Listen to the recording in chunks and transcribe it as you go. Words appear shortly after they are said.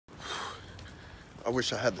I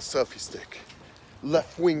wish I had the selfie stick.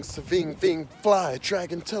 Left wing, saving, ving, fly,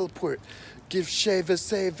 dragon teleport. Give shave,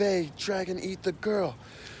 save, dragon eat the girl.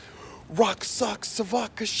 Rock, sock,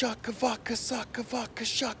 savaka, shaka, vaka, saka, vaka,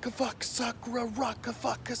 shaka, vaka, sakura, rocka,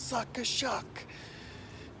 vaka, saka, shock.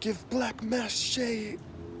 Give black mass shade.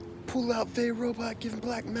 Pull out Vey robot, give him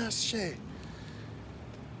black mass shade.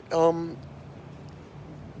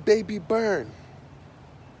 Baby burn.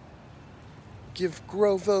 Give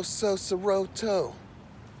Grovo Sosa Roto.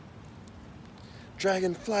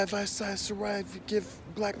 Dragonfly Visai Sarai, give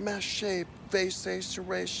black mass shape. Vey say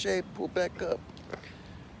Sarai shape, pull back up.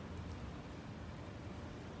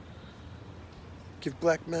 Give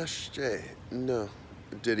black mass shape. No.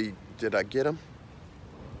 Did I get him?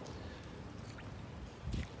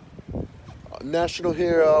 National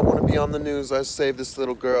here, I want to be on the news. I saved this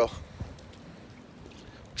little girl.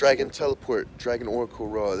 Dragon teleport, Dragon Oracle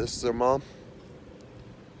Raw. This is her mom.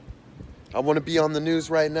 I want to be on the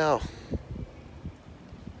news right now.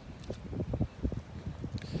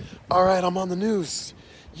 Alright, I'm on the news.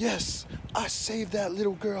 Yes, I saved that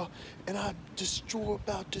little girl and I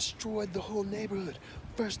about destroyed the whole neighborhood.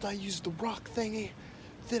 First I used the rock thingy,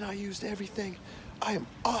 then I used everything. I am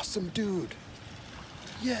awesome, dude.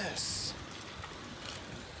 Yes.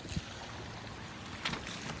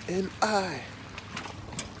 And I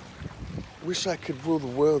wish I could rule the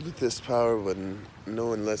world with this power, but no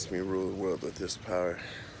one lets me rule the world with this power.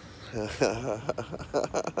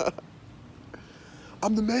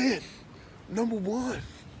 I'm the man, #1.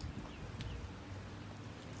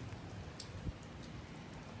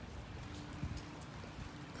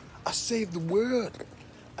 I saved the world.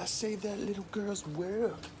 I saved that little girl's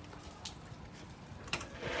world.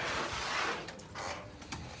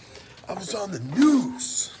 I was on the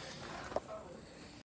news.